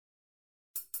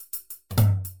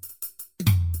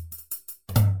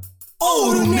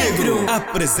Ouro Negro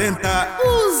apresenta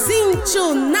Os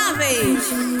Intionáveis.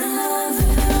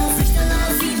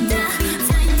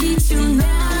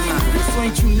 Eu sou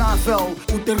intionável,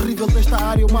 o terrível desta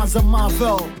área é o mais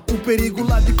amável. O perigo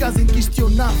lá de casa é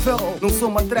inquestionável. Não sou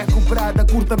uma drag cobrada,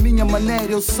 curta a minha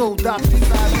maneira, eu sou da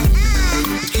pisada.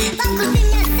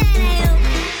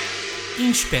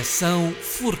 Inspeção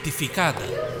fortificada.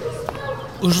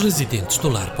 Os residentes do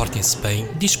lar portem-se bem,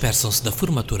 dispersam-se da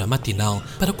formatura matinal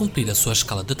para cumprir a sua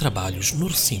escala de trabalhos no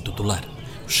recinto do lar.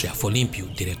 O chefe Olímpio,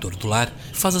 diretor do lar,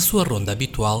 faz a sua ronda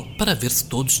habitual para ver se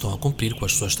todos estão a cumprir com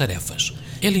as suas tarefas.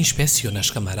 Ele inspeciona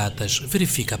as camaradas,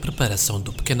 verifica a preparação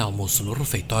do pequeno almoço no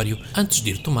refeitório antes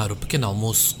de ir tomar o pequeno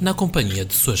almoço na companhia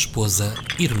de sua esposa,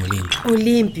 Irmelinda.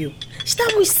 Olímpio,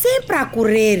 estamos sempre a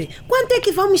correr. Quanto é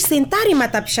que vamos sentar e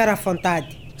matapichar à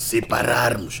vontade? Se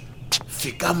pararmos,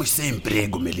 ficamos sem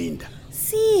emprego, Melinda.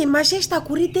 Sim, mas esta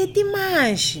corrida é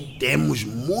demais. Temos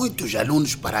muitos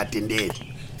alunos para atender.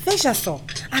 Veja só,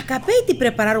 acabei de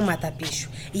preparar o matapicho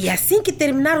e assim que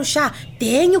terminar o chá,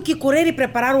 tenho que correr e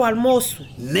preparar o almoço.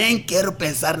 Nem quero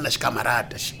pensar nas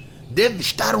camaradas. Deve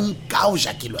estar um caos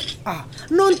aquilo ali.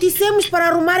 Não dissemos para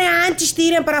arrumarem antes de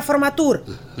irem para a formatura?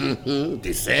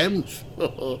 Dissemos?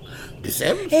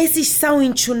 Dissemos? Esses são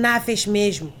intionáveis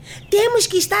mesmo. Temos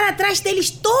que estar atrás deles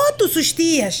todos os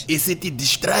dias. E se te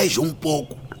distrais um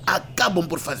pouco, acabam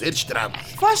por fazer estragos.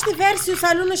 Foste ver se os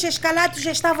alunos escalados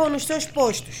já estavam nos seus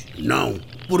postos? Não.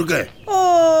 Por quê?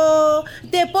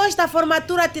 Depois da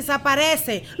formatura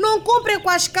desaparecem. Não cumprem com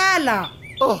a escala.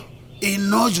 E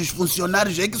nós, os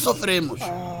funcionários, é que sofremos.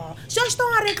 Já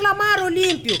estão a reclamar,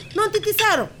 Olímpio. Não te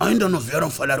disseram? Ainda não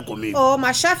vieram falar comigo.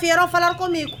 Mas já vieram falar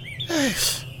comigo.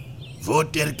 Vou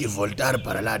ter que voltar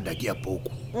para lá daqui a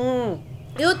pouco.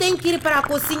 Eu tenho que ir para a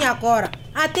cozinha agora.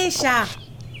 Até já.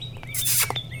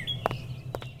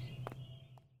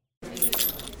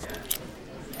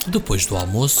 Depois do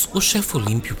almoço, o chefe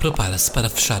Olímpio prepara-se para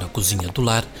fechar a cozinha do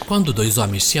lar quando dois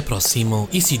homens se aproximam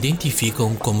e se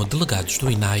identificam como delegados do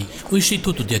INAE, o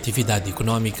Instituto de Atividade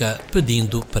Económica,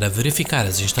 pedindo para verificar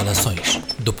as instalações.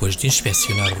 Depois de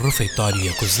inspecionar o refeitório e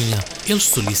a cozinha, eles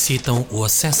solicitam o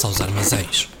acesso aos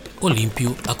armazéns.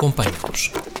 Olímpio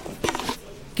acompanha-os.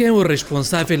 Quem é o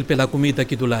responsável pela comida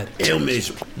aqui do lar? Eu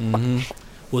mesmo.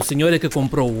 O senhor é que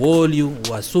comprou o óleo,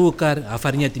 o açúcar, a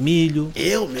farinha de milho?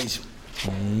 Eu mesmo.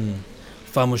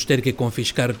 Vamos ter que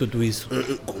confiscar tudo isso.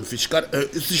 Confiscar?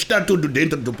 Se está tudo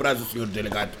dentro do prazo, senhor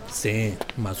delegado. Sim,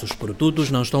 mas os produtos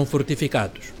não estão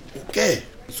fortificados. O quê?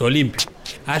 Sou Olímpio.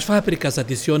 As fábricas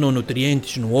adicionam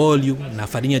nutrientes no óleo, na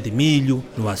farinha de milho,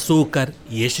 no açúcar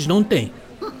e estes não têm.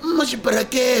 Mas para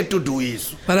que tudo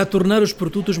isso? Para tornar os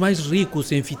produtos mais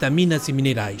ricos em vitaminas e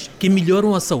minerais que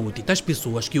melhoram a saúde das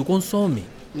pessoas que o consomem.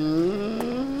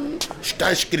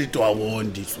 Está escrito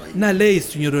aonde isso aí? Na lei,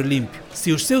 Sr. Olímpio.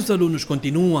 Se os seus alunos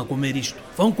continuam a comer isto,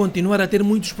 vão continuar a ter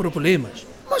muitos problemas.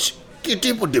 Mas que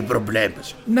tipo de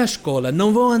problemas? Na escola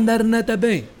não vão andar nada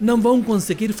bem. Não vão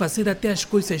conseguir fazer até as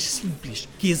coisas simples,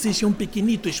 que exigem um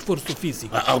pequenito esforço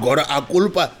físico. Agora a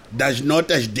culpa das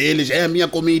notas deles é a minha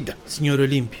comida. Sr.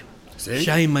 Olímpio, sim?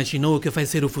 Já imaginou o que vai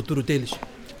ser o futuro deles?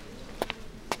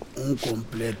 Um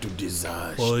completo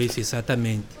desastre. Pois,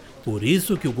 exatamente. Por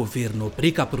isso que o governo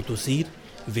obriga a produzir,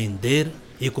 vender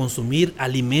e consumir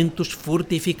alimentos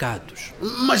fortificados.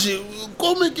 Mas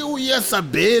como é que eu ia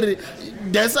saber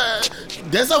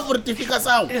dessa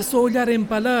fortificação? É só olhar a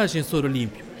embalagem, Sr.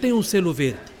 Olímpio. Tem um selo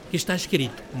verde que está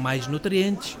escrito mais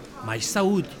nutrientes, mais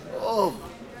saúde.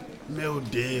 Meu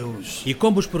Deus. E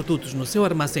como os produtos no seu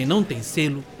armazém não têm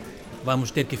selo,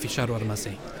 vamos ter que fechar o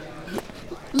armazém.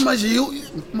 Mas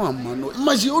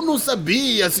eu não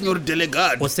sabia, senhor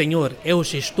delegado. O senhor é o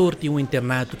gestor de um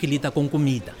internato que lida com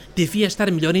comida. Devia estar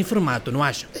melhor informado, não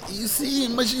acha? Sim,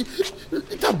 mas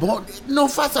tá bom. Não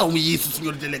façam isso,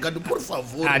 senhor delegado, por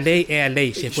favor. A lei é a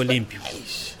lei, chefe Olímpio.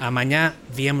 Amanhã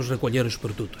viemos recolher os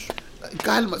produtos.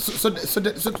 Calma, sou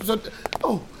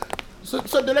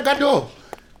delegado.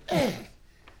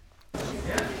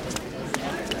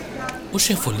 O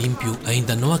chefe Olímpio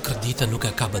ainda não acredita no que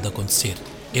acaba de acontecer.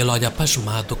 Ele olha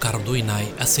pasmado o carro do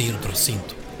INAE a sair do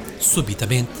recinto.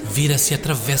 Subitamente, vira-se e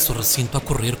atravessa o recinto a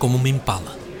correr como uma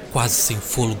impala. Quase sem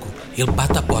fôlego, ele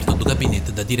bate a porta do gabinete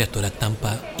da diretora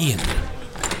Tampa e entra.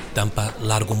 Tampa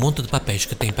larga um monte de papéis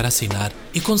que tem para assinar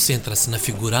e concentra-se na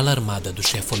figura alarmada do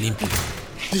chefe Olímpio.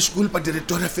 Desculpa,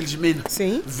 diretora Felizmina.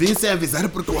 Sim? Vim sem avisar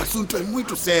porque o assunto é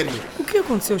muito sério. O que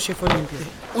aconteceu, chefe Olímpio?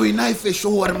 O INAE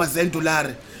fechou o armazém do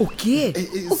lar. O quê?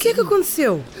 O que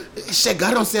aconteceu?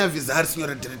 Chegaram sem avisar,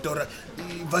 senhora diretora,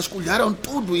 e vasculharam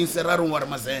tudo e encerraram o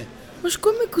armazém. Mas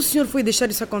como é que o senhor foi deixar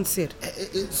isso acontecer?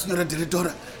 Senhora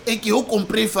diretora, é que eu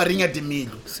comprei farinha de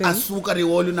milho, Sim. açúcar e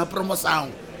óleo na promoção.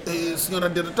 Senhora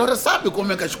diretora, sabe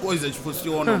como é que as coisas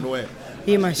funcionam, não é?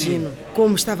 Imagino.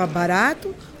 Como estava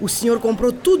barato, o senhor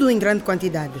comprou tudo em grande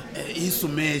quantidade. É isso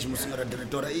mesmo, senhora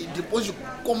diretora. E depois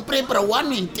comprei para o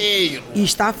ano inteiro. E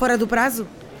está fora do prazo?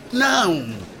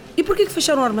 Não, E por que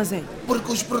fecharam o armazém?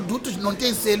 porque os produtos não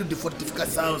têm selo de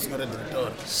fortificação, senhora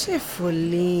diretora. Chefe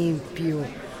Olímpio,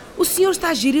 o senhor está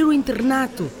a gerir o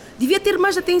internato. Devia ter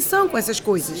mais atenção com essas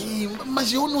coisas. Sim,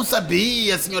 mas eu não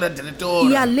sabia, senhora diretora.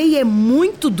 E a lei é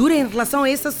muito dura em relação a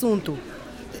esse assunto.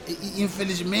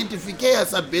 Infelizmente, fiquei a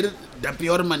saber da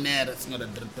pior maneira, senhora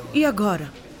diretora. E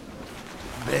agora?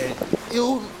 Bem,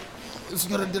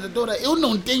 senhora diretora, eu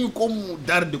não tenho como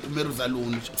dar de comer os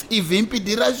alunos e vim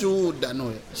pedir ajuda, não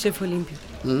é? Chefe Olímpio,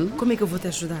 como é que eu vou te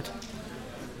ajudar?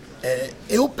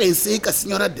 Eu pensei que a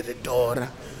senhora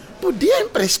diretora podia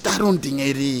emprestar um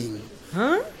dinheirinho.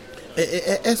 Hã?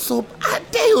 É só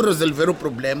até eu resolver o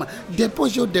problema,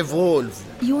 depois eu devolvo.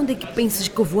 E onde é que pensas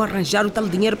que eu vou arranjar o tal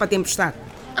dinheiro para te emprestar?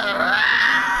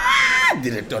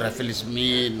 Diretora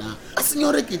Felizmina, a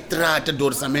senhora que trata do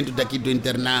orçamento daqui do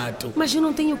internato. Mas eu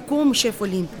não tenho como, chefe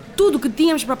Olímpio. Tudo que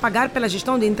tínhamos para pagar pela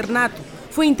gestão do internato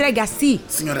foi entregue a si.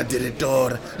 Senhora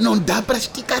diretora, não dá para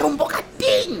esticar um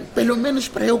bocadinho, pelo menos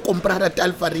para eu comprar a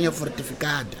tal farinha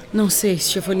fortificada. Não sei,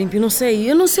 chefe Olímpio, não sei.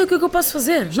 Eu não sei o que eu posso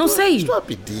fazer. Não sei. Estou a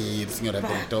pedir, senhora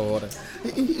diretora.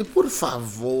 Por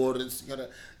favor, senhora...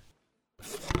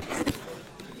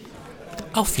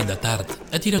 Ao fim da tarde,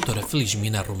 a diretora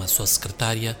Felizmina arruma a sua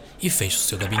secretária e fecha o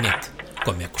seu gabinete.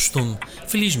 Como é costume,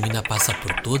 Felizmina passa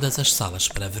por todas as salas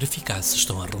para verificar se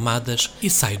estão arrumadas e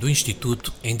sai do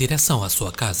instituto em direção à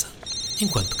sua casa.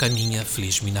 Enquanto caminha,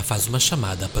 Felizmina faz uma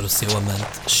chamada para o seu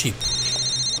amante, Chico.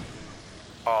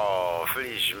 Oh,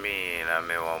 Felizmina,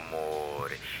 meu amor.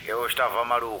 Eu estava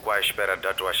maluco à espera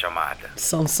da tua chamada.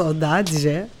 São saudades,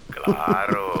 é?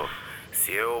 Claro.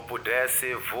 Se eu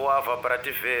pudesse, voava para te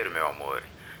ver, meu amor.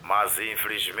 Mas,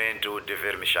 infelizmente, o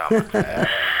dever me chama.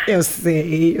 Eu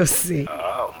sei.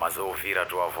 Mas ouvir a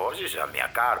tua voz já me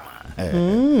acalma.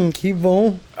 Que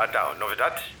bom. Então,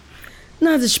 novidades?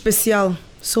 Nada de especial.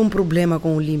 Só um problema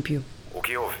com o Olímpio. O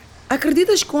que houve?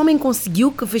 Acreditas que o homem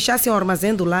conseguiu que fechassem o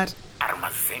armazém do lar?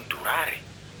 Armazém do lar?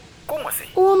 Como assim?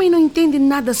 O homem não entende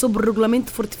nada sobre o regulamento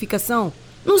de fortificação.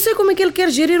 Não sei como é que ele quer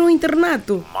gerir um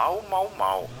internato. Mal.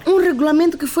 Um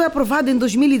regulamento que foi aprovado em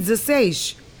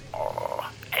 2016. Oh,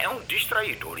 é um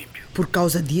distraído, Olímpio. Por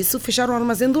causa disso, fecharam o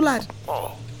armazém do lar. Oh,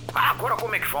 agora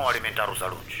como é que vão alimentar os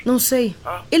alunos? Não sei.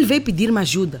 Ele veio pedir-me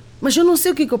ajuda, mas eu não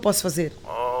sei o que eu posso fazer.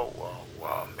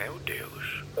 Meu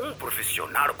Deus. Um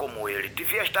profissional como ele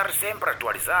devia estar sempre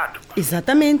atualizado.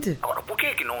 Exatamente. Agora, por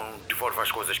que não devolve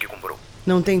as coisas que comprou?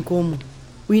 Não tem como.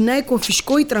 O INAE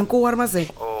confiscou e trancou o armazém.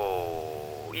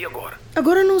 E agora?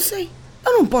 Agora não sei.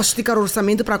 Eu não posso esticar o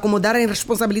orçamento para acomodar a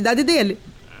irresponsabilidade dele.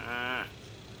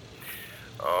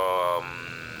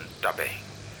 Tá bem.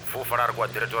 Vou falar com a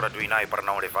diretora do INAE para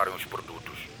não levarem os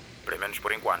produtos. Pelo menos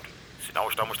por enquanto. Senão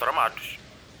estamos tramados.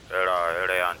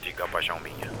 Ela é a antiga paixão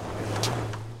minha.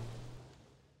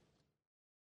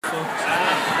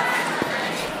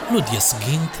 No dia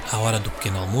seguinte, à hora do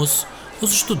pequeno almoço,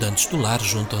 os estudantes do lar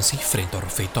juntam-se em frente ao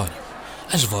refeitório.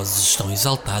 As vozes estão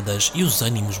exaltadas e os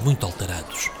ânimos muito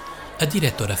alterados. A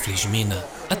diretora Felizmina,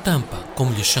 a tampa,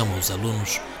 como lhe chamam os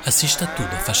alunos, assiste a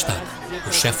tudo afastada.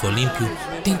 O chefe Olímpio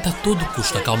tenta a todo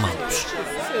custo acalmá-los.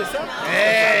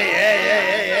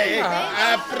 Ei.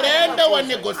 Aprendam a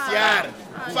negociar.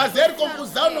 Fazer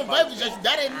confusão não vai vos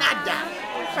ajudar em nada.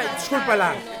 Desculpa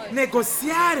lá.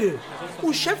 Negociar?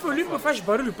 O chefe Olímpio faz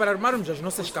barulho para armarmos as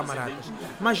nossas camaradas,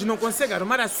 mas não consegue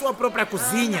armar a sua própria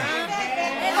cozinha.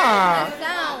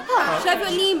 Chefe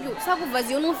Olímpio, saco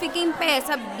vazio não fica em pé,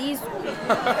 sabe disso?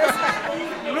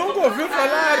 Nunca ouviu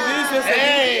falar disso.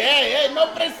 Ei, não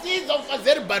precisam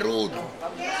fazer barulho.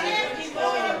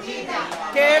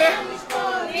 Queremos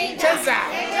comida.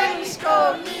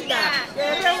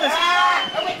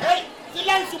 Ei,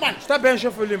 silêncio, mano. Está bem,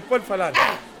 chefe Olímpio, pode falar.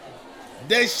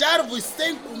 Deixar-vos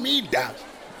sem comida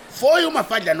foi uma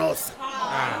falha nossa.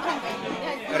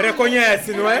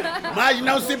 Reconhece, não é? Mas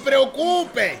não se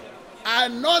preocupem. A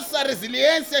nossa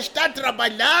resiliência está a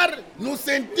trabalhar no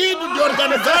sentido de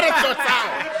organizar a situação.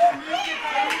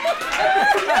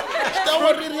 Estão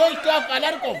a rir, eu estou a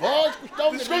falar convosco.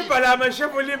 Desculpa lá, mas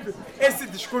chefe Olímpio, esse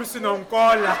discurso não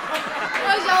cola.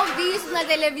 Eu já ouvi isso na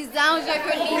televisão,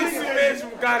 chefe Olímpio. Isso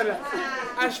mesmo, Carla.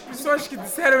 As pessoas que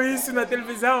disseram isso na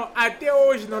televisão até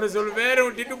hoje não resolveram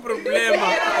o dito problema.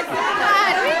 Mas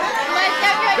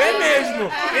chefe Bem Olímpio.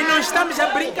 mesmo. E não estamos a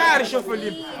brincar, chefe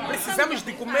Olímpio. precisamos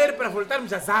de comer para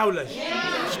voltarmos às aulas.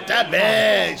 Está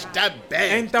bem, está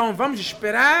bem. Então vamos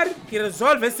esperar que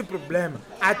resolva esse problema.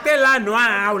 Até lá não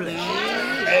há aulas.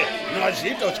 Não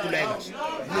agita os colegas.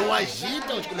 Não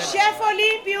agita os colegas. Chefe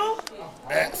Olímpio!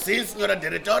 Sim, senhora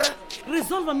diretora?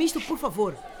 Resolva-me isto, por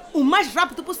favor. O mais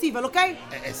rápido possível, ok?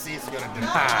 Sim, senhora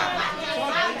diretora.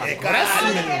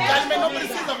 Calma, não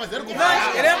precisa fazer confusão.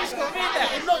 Nós queremos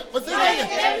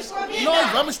comida.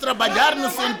 Nós vamos trabalhar no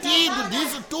sentido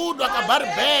disso tudo acabar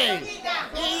bem.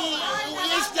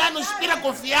 E este ano inspira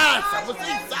confiança,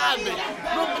 vocês sabem.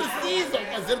 Não precisam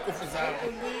fazer confusão.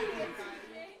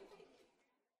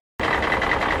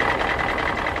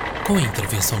 Com a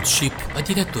intervenção do Chip, a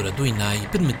diretora do INAE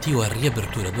permitiu a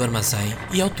reabertura do armazém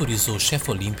e autorizou o chefe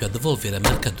Olímpio a devolver a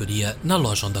mercadoria na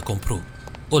loja onde a comprou.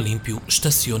 Olímpio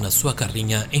estaciona a sua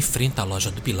carrinha em frente à loja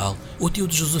de Bilal, o tio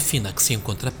de Josefina, que se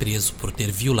encontra preso por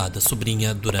ter violado a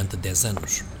sobrinha durante 10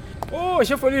 anos.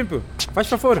 Chefe Olímpio, faz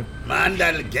favor. Manda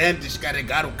alguém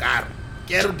descarregar o carro.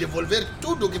 Quero devolver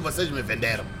tudo o que vocês me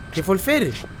venderam.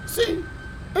 Devolver? Sim.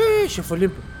 Chefe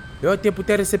Olímpio, eu até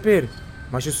puder receber.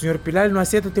 Mas o senhor Pilar não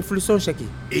aceita devoluções aqui.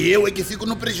 E eu é que fico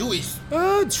no prejuízo.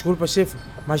 Desculpa, chefe,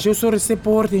 mas eu só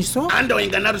recebo ordens só. Andam a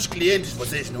enganar os clientes,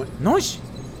 vocês, não é? Nós?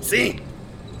 Sim.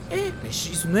 Mas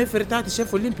isso não é verdade,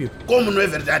 chefe Olímpio. Como não é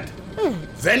verdade?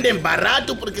 Vendem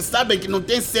barato porque sabem que não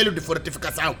tem selo de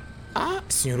fortificação.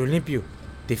 Senhor Olímpio,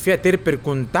 devia ter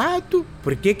perguntado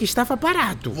por que estava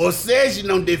barato. Vocês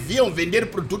não deviam vender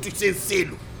produtos sem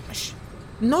selo.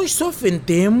 Nós só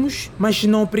vendemos, mas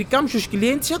não obrigamos os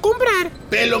clientes a comprar.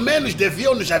 Pelo menos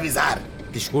deviam nos avisar.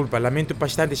 Desculpa, lamento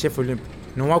bastante, chefe Olímpio.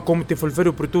 Não há como devolver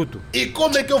o produto. E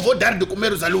como é que eu vou dar de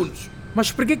comer os alunos?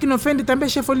 Mas por que não vende também,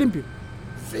 chefe Olímpio?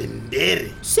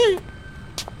 Vender? Sim.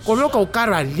 Coloca o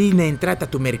carro ali na entrada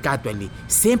do mercado ali.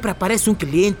 Sempre aparece um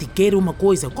cliente que quer uma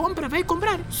coisa. Compra, vai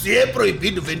comprar. Se é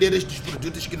proibido vender estes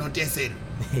produtos que não têm selo.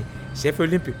 Chefe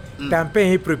Olímpio,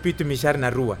 também é proibido mijar na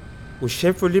rua. O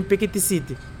chefe Olímpio que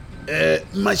decide.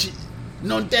 Mas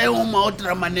não tem uma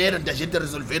outra maneira de a gente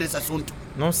resolver esse assunto?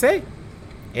 Não sei.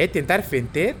 É tentar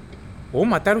vender ou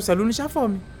matar os alunos à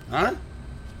fome.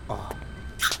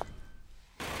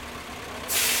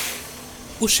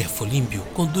 O chefe Olímpio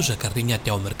conduz a carrinha até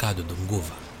ao mercado de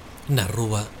Nguva. Na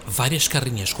rua, várias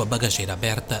carrinhas com a bagageira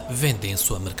aberta vendem a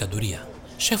sua mercadoria.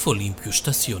 Chefe Olímpio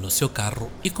estaciona o seu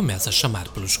carro e começa a chamar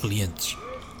pelos clientes.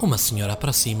 Uma senhora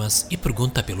aproxima-se e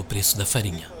pergunta pelo preço da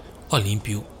farinha.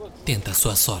 Olímpio tenta a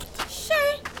sua sorte.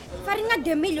 Farinha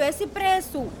de milho é esse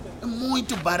preço?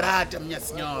 Muito barata, minha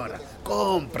senhora.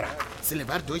 Compra. Se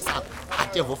levar 2 sacos,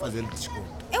 até eu vou fazer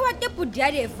desconto. Eu até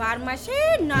podia levar, mas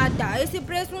nada. Esse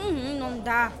preço não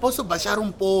dá. Posso baixar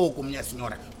um pouco, minha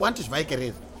senhora? Quantos vai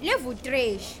querer? Levo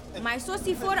 3, mas só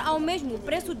se for ao mesmo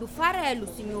preço do farelo,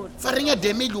 senhor. Farinha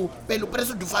de milho pelo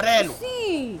preço do farelo?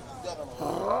 Sim.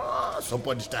 Só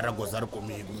pode estar a gozar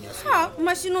comigo, minha senhora.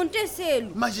 Mas se não tem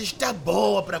selo. Mas está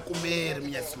boa para comer,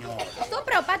 minha senhora. Só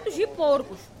para patos e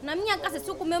porcos. Na minha casa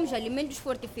só comemos alimentos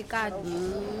fortificados.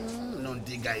 Não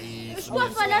diga isso. Estou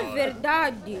a falar a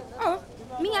verdade.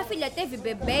 Minha filha teve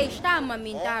bebê e está a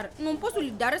amamentar. Não posso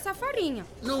lhe dar essa farinha.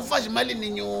 Não faz mal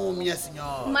nenhum, minha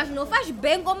senhora. Mas não faz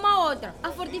bem como a outra.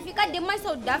 A fortificada é mais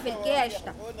saudável que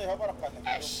esta.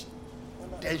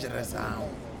 Tens razão.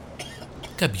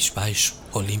 Cabisbaixo,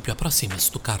 Olímpio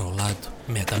aproxima-se do carro ao lado,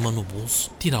 mete a mão no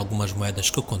bolso, tira algumas moedas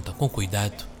que conta com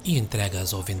cuidado e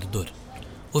entrega-as ao vendedor.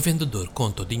 O vendedor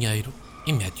conta o dinheiro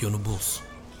e mete-o no bolso.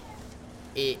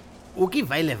 E o que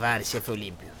vai levar, chefe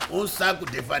Olímpio? Um saco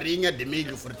de farinha de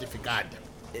milho fortificada.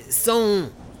 Só um?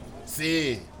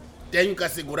 Sim. Tenho que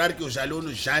assegurar que os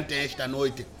alunos jantem esta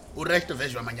noite. O resto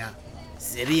vejo amanhã.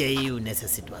 Seria eu nessa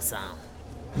situação.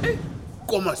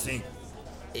 Como assim?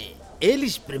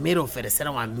 Eles primeiro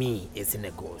ofereceram a mim esse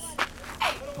negócio.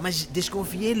 Mas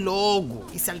desconfiei logo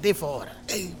e saltei fora.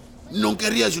 Não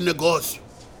querias o negócio?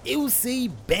 Eu sei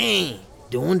bem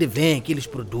de onde vêm aqueles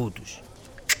produtos.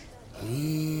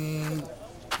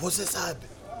 Você sabe.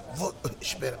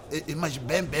 Espera, mas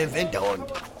bem, vem de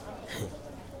onde?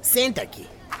 Senta aqui,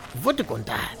 vou te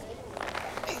contar.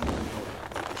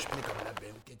 Explica-me lá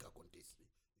bem o que acontece.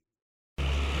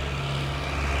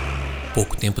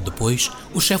 Pouco tempo depois,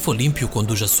 o chefe Olímpio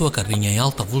conduz a sua carrinha em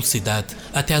alta velocidade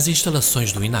até às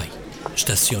instalações do INAE.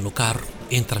 Estaciona o carro,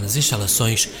 entra nas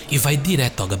instalações e vai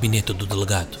direto ao gabinete do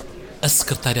delegado. A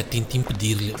secretária tenta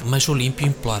impedir-lhe, mas Olímpio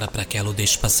implora para que ela o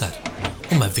deixe passar.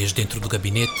 Uma vez dentro do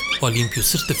gabinete, Olímpio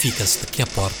certifica-se de que a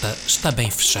porta está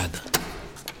bem fechada.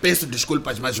 Peço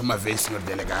desculpas mais uma vez, senhor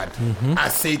delegado.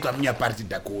 Aceito a minha parte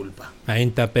da culpa.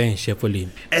 Ainda bem, chefe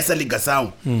Olímpio. Essa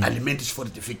ligação, alimentos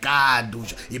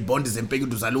fortificados e bom desempenho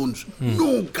dos alunos,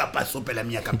 nunca passou pela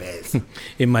minha cabeça.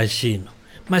 Imagino.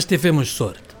 Mas tivemos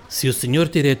sorte. Se o senhor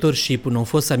diretor Chipo não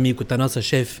fosse amigo da nossa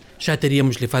chefe, já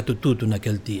teríamos levado tudo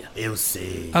naquele dia. Eu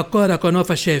sei. Agora, com a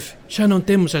nova chefe, já não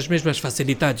temos as mesmas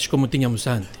facilidades como tínhamos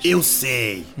antes. Eu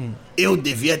sei. Eu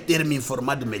devia ter me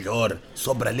informado melhor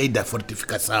sobre a lei da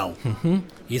fortificação.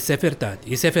 Isso é verdade,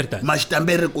 isso é verdade. Mas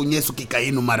também reconheço que caí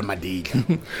numa armadilha.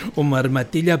 Uma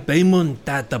armadilha bem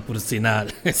montada, por sinal.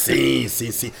 Sim.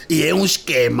 E é um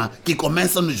esquema que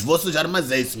começa nos vossos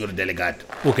armazéns, senhor delegado.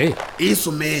 O quê?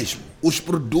 Isso mesmo. Os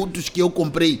produtos que eu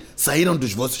comprei saíram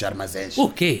dos vossos armazéns. O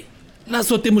quê? Lá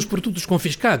só temos produtos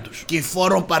confiscados. Que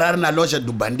foram parar na loja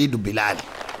do bandido Bilal.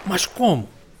 Mas como?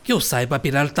 Que eu saiba,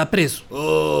 Bilal está preso.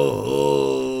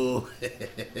 O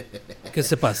que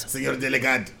se passa? Senhor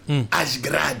delegado, as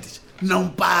grades não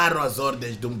param as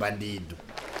ordens de um bandido.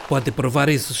 Pode provar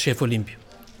isso, chefe Olímpio?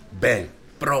 Bem,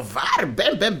 provar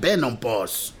bem não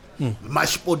posso.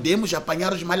 Mas podemos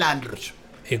apanhar os malandros.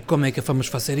 E como é que vamos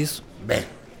fazer isso? Bem,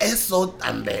 é só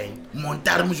também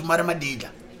montarmos uma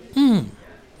armadilha.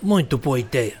 Muito boa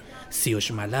ideia. Se os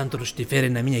malandros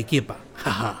estiverem na minha equipa,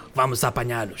 vamos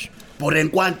apanhá-los. Por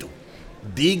enquanto,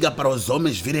 diga para os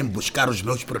homens virem buscar os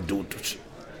meus produtos.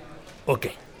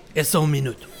 Ok, é só um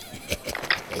minuto.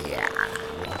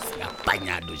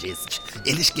 Apanhados esses.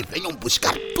 Eles que venham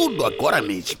buscar tudo agora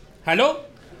mesmo. Alô?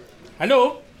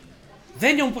 Alô?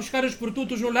 Venham buscar os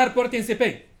produtos no lar, portem-se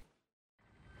bem.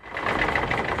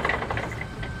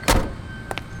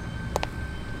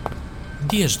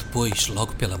 Dias depois,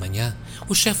 logo pela manhã,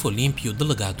 o chefe Olímpio e o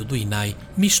delegado do INAE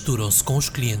misturam-se com os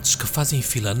clientes que fazem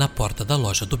fila na porta da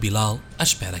loja do Bilal à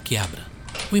espera que abra.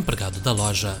 O empregado da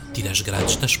loja tira as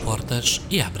grades das portas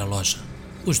e abre a loja.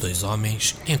 Os dois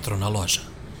homens entram na loja.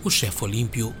 O chefe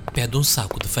Olímpio pede um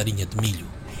saco de farinha de milho.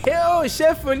 Eu,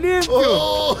 chefe Olímpio!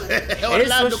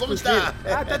 Orlando, como está?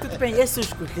 Tá tudo bem, esse é o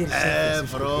escuteiro.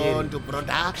 Pronto.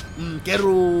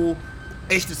 Quero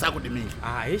este saco de milho.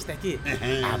 Este aqui?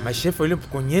 Mas chefe Olímpio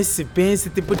conhece bem esse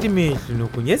tipo de milho, não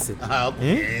conhece?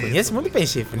 Conhece muito bem,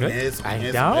 chefe, não é? Conheço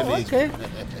Então, bem ok.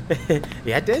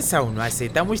 E atenção, não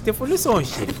aceitamos devoluções,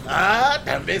 chefe.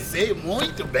 Também sei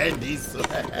muito bem disso.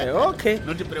 Ok.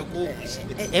 Não te preocupes.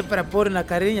 É para pôr na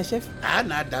carinha, chefe?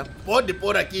 Nada. Pode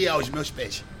pôr aqui aos meus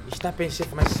pés. Está bem,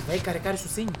 chefe, mas vai carregar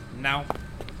sozinho? Não,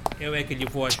 eu é que lhe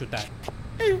vou ajudar.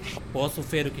 Posso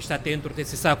ver o que está dentro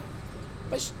desse saco?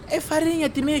 Mas é farinha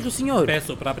de milho, senhor.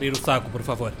 Peço para abrir o saco, por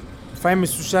favor. Vai-me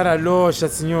sujar a loja,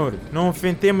 senhor. Não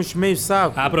ofendemos meio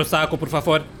saco. Abra o saco, por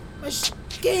favor. Mas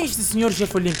quem é este senhor,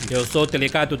 chefe Olímpio? Eu sou o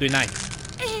delegado do INAE.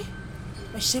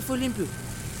 Mas, chefe Olímpio,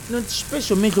 não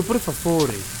despeche o milho, por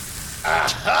favor.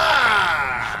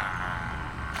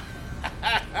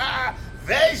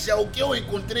 Veja o que eu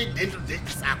encontrei dentro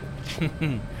deste saco.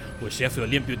 O chefe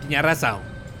Olímpio tinha razão.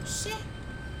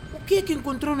 O que é que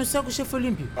encontrou no saco, chefe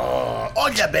Olímpio?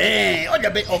 Olha bem.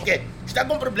 Ok, está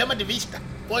com problema de vista.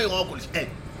 Põe o óculos.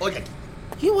 Olha aqui.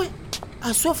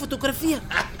 A sua fotografia?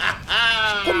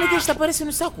 Como é que esta aparece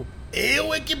no saco?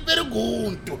 Eu é que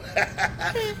pergunto.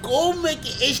 Como é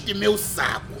que este meu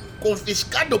saco,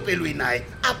 confiscado pelo INAE,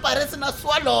 aparece na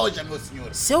sua loja, meu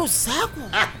senhor? Seu saco?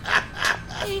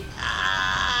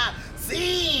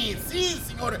 Sim,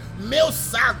 senhor. Meu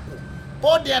saco.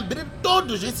 Podem abrir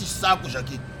todos esses sacos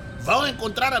aqui. Vão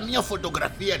encontrar a minha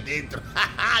fotografia dentro.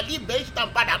 Ali bem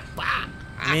estampada.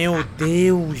 Meu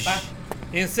Deus.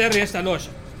 Encerre esta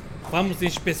loja. Vamos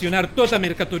inspecionar toda a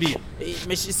mercadoria.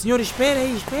 Mas, senhor,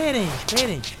 esperem.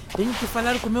 Tenho que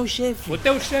falar com o meu chefe. O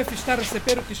teu chefe está a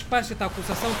receber o despacho da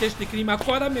acusação deste crime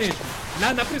agora mesmo,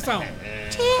 lá na prisão.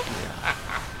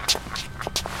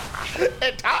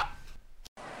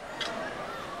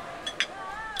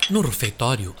 No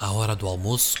refeitório, à hora do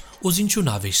almoço, os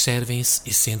intionáveis servem-se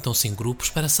e sentam-se em grupos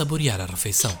para saborear a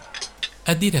refeição.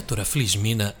 A diretora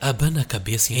Felizmina abana a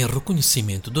cabeça em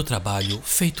reconhecimento do trabalho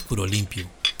feito por Olímpio.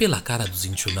 Pela cara dos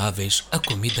intionáveis, a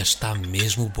comida está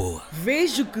mesmo boa.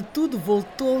 Vejo que tudo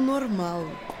voltou ao normal.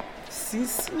 Sim,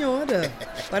 senhora.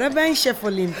 Parabéns, chefe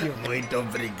Olímpio. Muito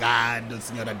obrigado,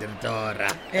 senhora diretora.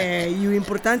 E o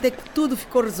importante é que tudo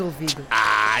ficou resolvido.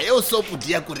 Eu só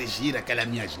podia corrigir aquela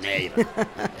minha asneira.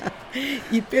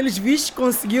 E pelos vistos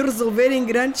conseguiu resolver em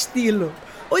grande estilo.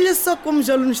 Olha só como os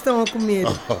alunos estão a comer.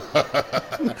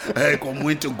 Com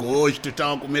muito gosto,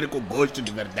 estão a comer com gosto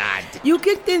de verdade. E o que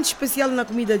é que tem de especial na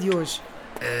comida de hoje?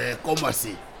 Como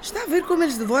assim? Está a ver como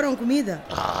eles devoram comida?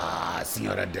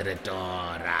 Senhora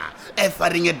diretora, é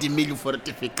farinha de milho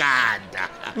fortificada.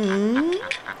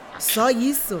 Só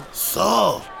isso?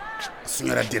 Só?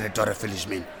 Senhora diretora,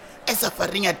 felizmente. Essa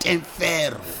farinha tem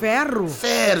ferro. Ferro?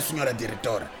 Ferro, senhora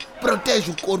diretora. Protege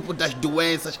o corpo das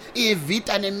doenças e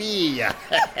evita anemia.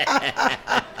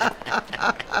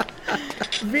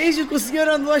 Vejo que o senhor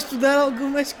andou a estudar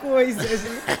algumas coisas.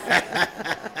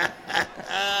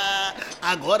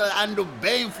 Agora ando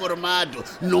bem informado.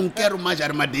 Não quero mais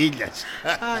armadilhas.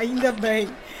 Ainda bem.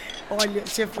 Olha,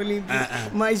 chefe Olímpio,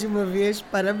 mais uma vez,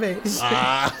 parabéns.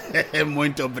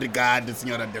 Muito obrigado,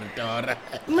 senhora diretora.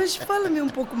 Mas fala-me um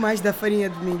pouco mais da farinha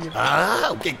de milho.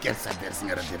 O que quer saber,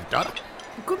 senhora diretora?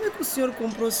 Como é que o senhor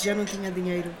comprou se já não tinha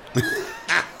dinheiro?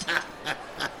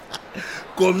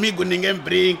 Comigo ninguém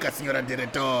brinca, senhora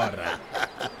diretora.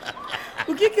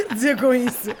 O que quer dizer com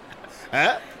isso?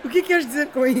 O que queres dizer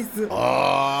com isso?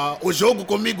 O jogo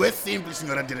comigo é simples,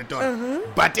 senhora diretora.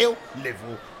 Bateu,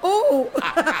 levou.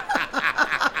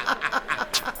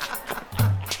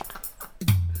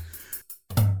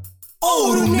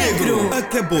 Ouro Negro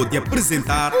acabou de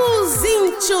apresentar Os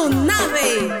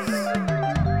Intionáveis.